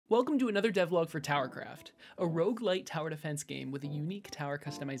Welcome to another devlog for Towercraft, a roguelite tower defense game with a unique tower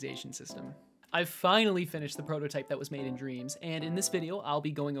customization system. I've finally finished the prototype that was made in Dreams, and in this video I'll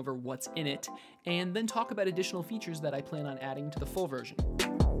be going over what's in it, and then talk about additional features that I plan on adding to the full version.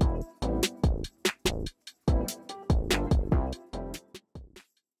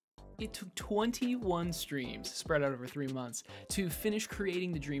 It took 21 streams, spread out over 3 months, to finish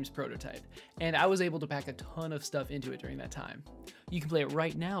creating the Dreams prototype, and I was able to pack a ton of stuff into it during that time. You can play it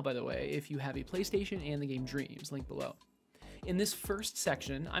right now, by the way, if you have a PlayStation and the game Dreams, link below. In this first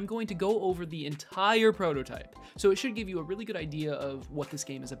section, I'm going to go over the entire prototype, so it should give you a really good idea of what this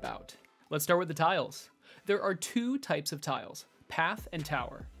game is about. Let's start with the tiles. There are two types of tiles, path and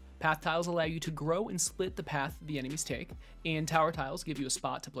tower. Path tiles allow you to grow and split the path the enemies take, and tower tiles give you a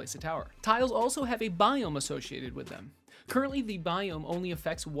spot to place a tower. Tiles also have a biome associated with them. Currently, the biome only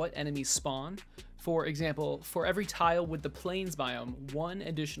affects what enemies spawn. For example, for every tile with the plains biome, 1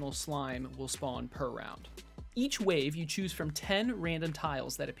 additional slime will spawn per round. Each wave you choose from 10 random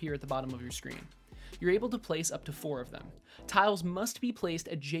tiles that appear at the bottom of your screen. You're able to place up to 4 of them. Tiles must be placed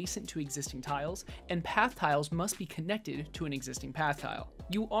adjacent to existing tiles, and path tiles must be connected to an existing path tile.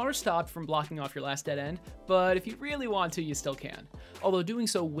 You are stopped from blocking off your last dead end, but if you really want to, you still can. Although doing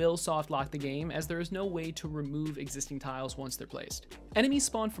so will soft lock the game, as there is no way to remove existing tiles once they're placed. Enemies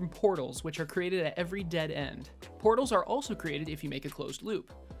spawn from portals, which are created at every dead end. Portals are also created if you make a closed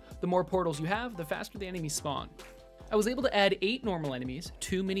loop. The more portals you have, the faster the enemies spawn. I was able to add 8 normal enemies,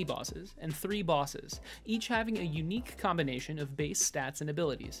 2 mini-bosses, and 3 bosses, each having a unique combination of base stats and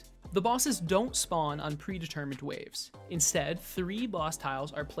abilities. The bosses don't spawn on predetermined waves. Instead, 3 boss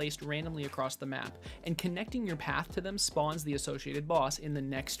tiles are placed randomly across the map, and connecting your path to them spawns the associated boss in the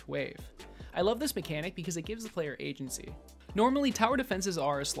next wave. I love this mechanic because it gives the player agency. Normally, tower defenses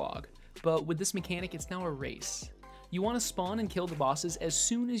are a slog, but with this mechanic it's now a race. You want to spawn and kill the bosses as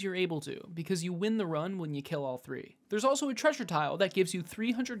soon as you're able to, because you win the run when you kill all 3. There's also a treasure tile that gives you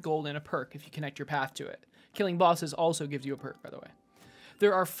 300 gold and a perk if you connect your path to it. Killing bosses also gives you a perk, by the way.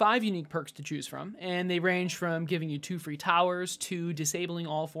 There are 5 unique perks to choose from, and they range from giving you 2 free towers to disabling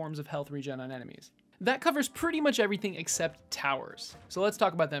all forms of health regen on enemies. That covers pretty much everything except towers, so let's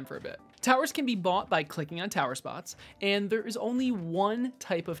talk about them for a bit. Towers can be bought by clicking on tower spots, and there is only one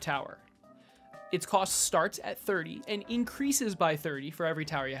type of tower. Its cost starts at 30 and increases by 30 for every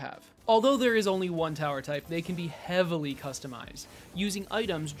tower you have. Although there is only one tower type, they can be heavily customized, using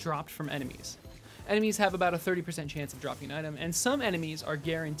items dropped from enemies. Enemies have about a 30% chance of dropping an item, and some enemies are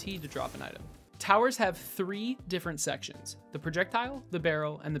guaranteed to drop an item. Towers have 3 different sections: the projectile, the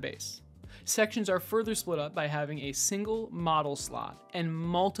barrel, and the base. Sections are further split up by having a single model slot and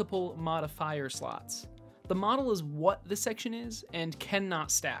multiple modifier slots. The model is what the section is and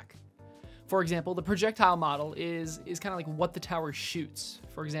cannot stack. For example, the projectile model is kind of like what the tower shoots.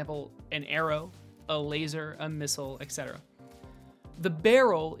 For example, an arrow, a laser, a missile, etc. The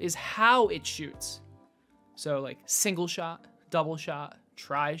barrel is how it shoots. So like single shot, double shot,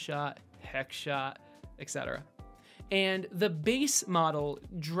 tri-shot, hex shot, etc. And the base model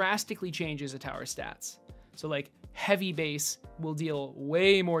drastically changes a tower's stats. So like heavy base will deal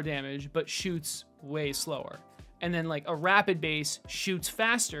way more damage, but shoots way slower. And then like a rapid base shoots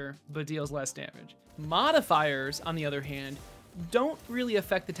faster, but deals less damage. Modifiers, on the other hand, don't really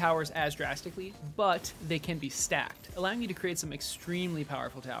affect the towers as drastically, but they can be stacked, allowing you to create some extremely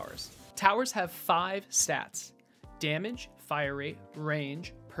powerful towers. Towers have 5 stats: damage, fire rate,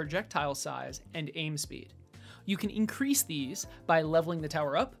 range, projectile size, and aim speed. You can increase these by leveling the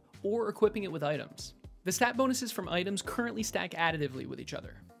tower up or equipping it with items. The stat bonuses from items currently stack additively with each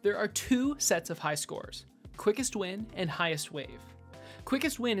other. There are 2 sets of high scores: quickest win and highest wave.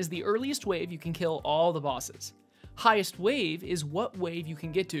 Quickest win is the earliest wave you can kill all the bosses. Highest wave is what wave you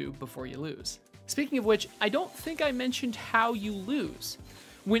can get to before you lose. Speaking of which, I don't think I mentioned how you lose.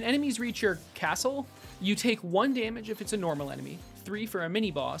 When enemies reach your castle, you take 1 damage if it's a normal enemy, 3 for a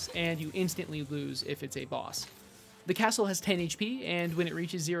mini boss, and you instantly lose if it's a boss. The castle has 10 HP, and when it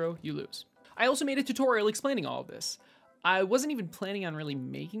reaches 0, you lose. I also made a tutorial explaining all of this. I wasn't even planning on really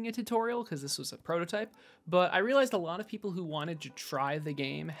making a tutorial because this was a prototype, but I realized a lot of people who wanted to try the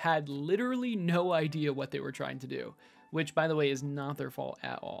game had literally no idea what they were trying to do, which, by the way, is not their fault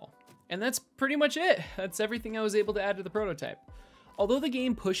at all. And that's pretty much it. That's everything I was able to add to the prototype. Although the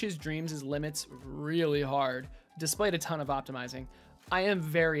game pushes Dreams' limits really hard, despite a ton of optimizing, I am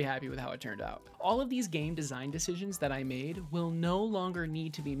very happy with how it turned out. All of these game design decisions that I made will no longer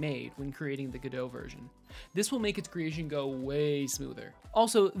need to be made when creating the Godot version. This will make its creation go way smoother.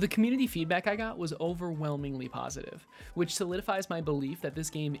 Also, the community feedback I got was overwhelmingly positive, which solidifies my belief that this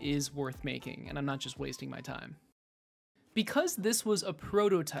game is worth making, and I'm not just wasting my time. Because this was a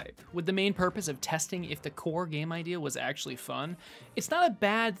prototype with the main purpose of testing if the core game idea was actually fun, it's not a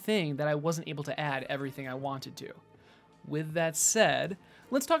bad thing that I wasn't able to add everything I wanted to. With that said,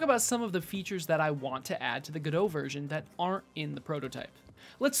 let's talk about some of the features that I want to add to the Godot version that aren't in the prototype.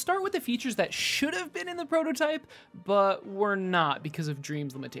 Let's start with the features that should have been in the prototype, but were not because of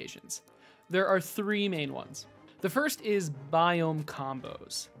Dream's limitations. There are 3 main ones. The first is biome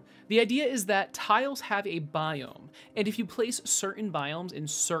combos. The idea is that tiles have a biome, and if you place certain biomes in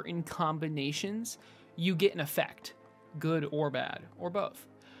certain combinations, you get an effect, good or bad, or both.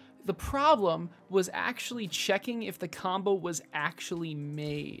 The problem was actually checking if the combo was actually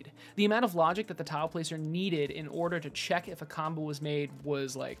made. The amount of logic that the tile placer needed in order to check if a combo was made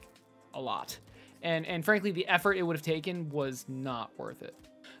was like a lot. And frankly, the effort it would have taken was not worth it.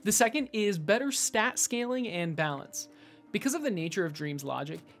 The second is better stat scaling and balance. Because of the nature of Dream's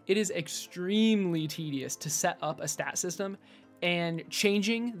logic, it is extremely tedious to set up a stat system, and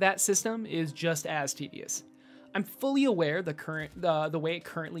changing that system is just as tedious. I'm fully aware the way it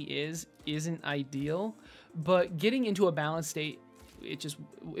currently isn't ideal, but getting into a balanced state, it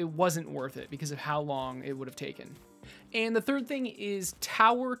wasn't worth it because of how long it would have taken. And the third thing is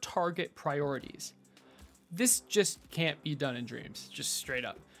tower target priorities. This just can't be done in Dreams, just straight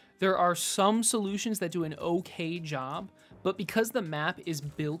up. There are some solutions that do an okay job, but because the map is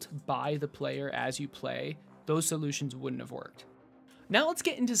built by the player as you play, those solutions wouldn't have worked. Now let's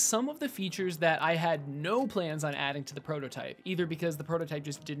get into some of the features that I had no plans on adding to the prototype, either because the prototype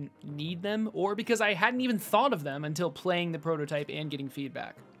just didn't need them, or because I hadn't even thought of them until playing the prototype and getting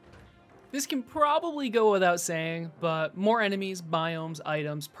feedback. This can probably go without saying, but more enemies, biomes,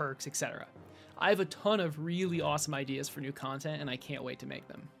 items, perks, etc. I have a ton of really awesome ideas for new content, and I can't wait to make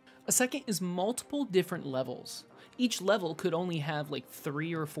them. A second is multiple different levels. Each level could only have like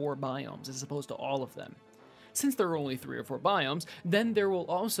 3 or 4 biomes as opposed to all of them. Since there are only 3 or 4 biomes, then there will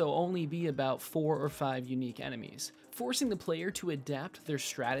also only be about 4 or 5 unique enemies, forcing the player to adapt their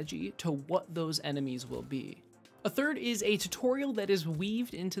strategy to what those enemies will be. A third is a tutorial that is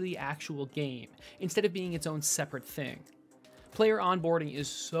weaved into the actual game, instead of being its own separate thing. Player onboarding is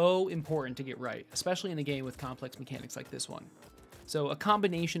so important to get right, especially in a game with complex mechanics like this one. So a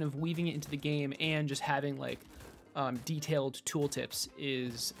combination of weaving it into the game and just having like detailed tooltips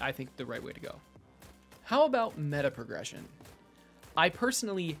is, I think, the right way to go. How about meta progression? I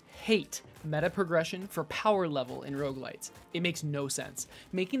personally hate meta progression for power level in roguelites. It makes no sense.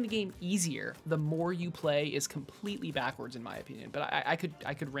 Making the game easier the more you play is completely backwards in my opinion, but I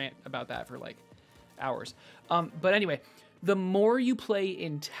could rant about that for like hours. But anyway, the more you play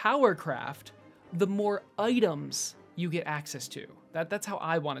in Towercraft, the more items you get access to. That's how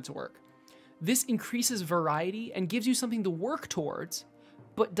I want it to work. This increases variety and gives you something to work towards,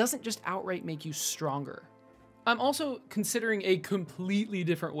 but doesn't just outright make you stronger. I'm also considering a completely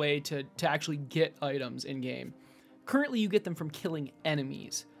different way to actually get items in-game. Currently, you get them from killing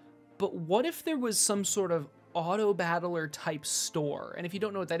enemies, but what if there was some sort of auto-battler type store? And if you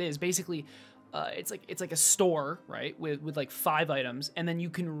don't know what that is, basically, it's like a store, right, with like 5 items, and then you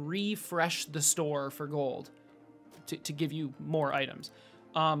can refresh the store for gold to give you more items.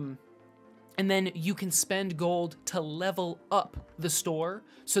 And then you can spend gold to level up the store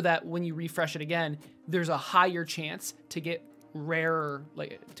so that when you refresh it again, there's a higher chance to get rarer,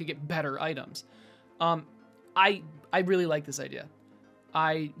 to get better items. I really like this idea.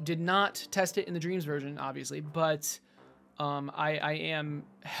 I did not test it in the Dreams version, obviously, but I am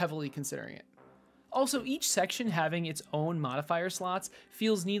heavily considering it. Also, each section having its own modifier slots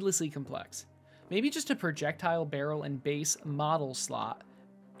feels needlessly complex. Maybe just a projectile barrel and base model slot,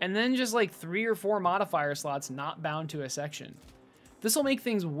 and then just like 3 or 4 modifier slots not bound to a section. This will make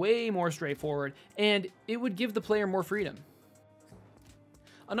things way more straightforward, and it would give the player more freedom.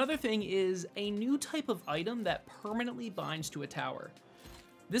 Another thing is a new type of item that permanently binds to a tower.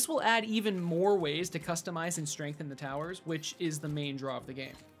 This will add even more ways to customize and strengthen the towers, which is the main draw of the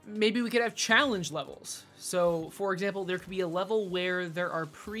game. Maybe we could have challenge levels. So, for example, there could be a level where there are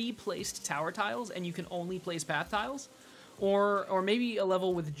pre-placed tower tiles and you can only place path tiles. Or maybe a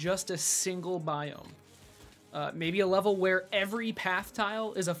level with just a single biome. Maybe a level where every path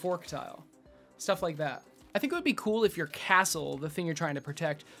tile is a fork tile. Stuff like that. I think it would be cool if your castle, the thing you're trying to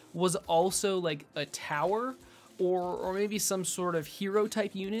protect, was also like a tower, or maybe some sort of hero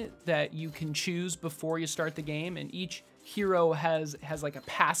type unit that you can choose before you start the game, and each hero has like a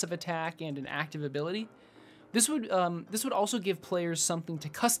passive attack and an active ability. This would also give players something to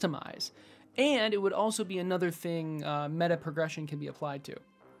customize, and it would also be another thing meta progression can be applied to.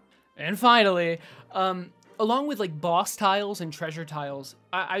 And finally, a Along with like boss tiles and treasure tiles,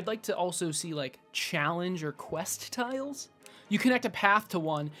 I'd like to also see like challenge or quest tiles. You connect a path to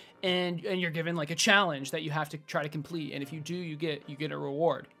one and you're given like a challenge that you have to try to complete. And if you do, you get a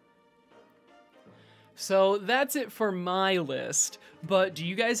reward. So that's it for my list, but do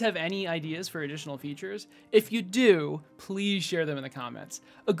you guys have any ideas for additional features? If you do, please share them in the comments.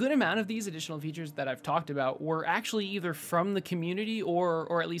 A good amount of these additional features that I've talked about were actually either from the community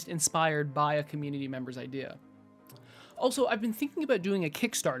or at least inspired by a community member's idea. Also, I've been thinking about doing a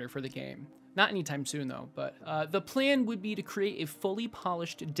Kickstarter for the game. Not anytime soon though, but the plan would be to create a fully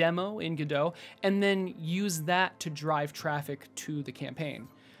polished demo in Godot and then use that to drive traffic to the campaign.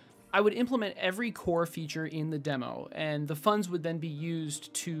 I would implement every core feature in the demo, and the funds would then be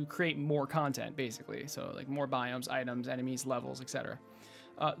used to create more content, basically. So like more biomes, items, enemies, levels, etc.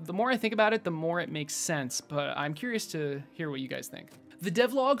 The more I think about it, the more it makes sense, but I'm curious to hear what you guys think. The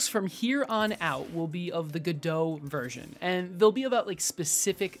devlogs from here on out will be of the Godot version, and they'll be about like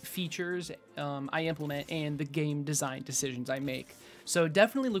specific features I implement and the game design decisions I make. So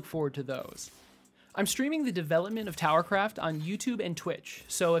definitely look forward to those. I'm streaming the development of Towercraft on YouTube and Twitch,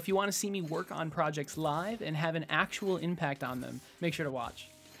 so if you want to see me work on projects live and have an actual impact on them, make sure to watch.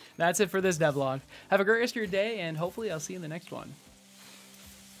 That's it for this devlog. Have a great rest of your day, and hopefully I'll see you in the next one.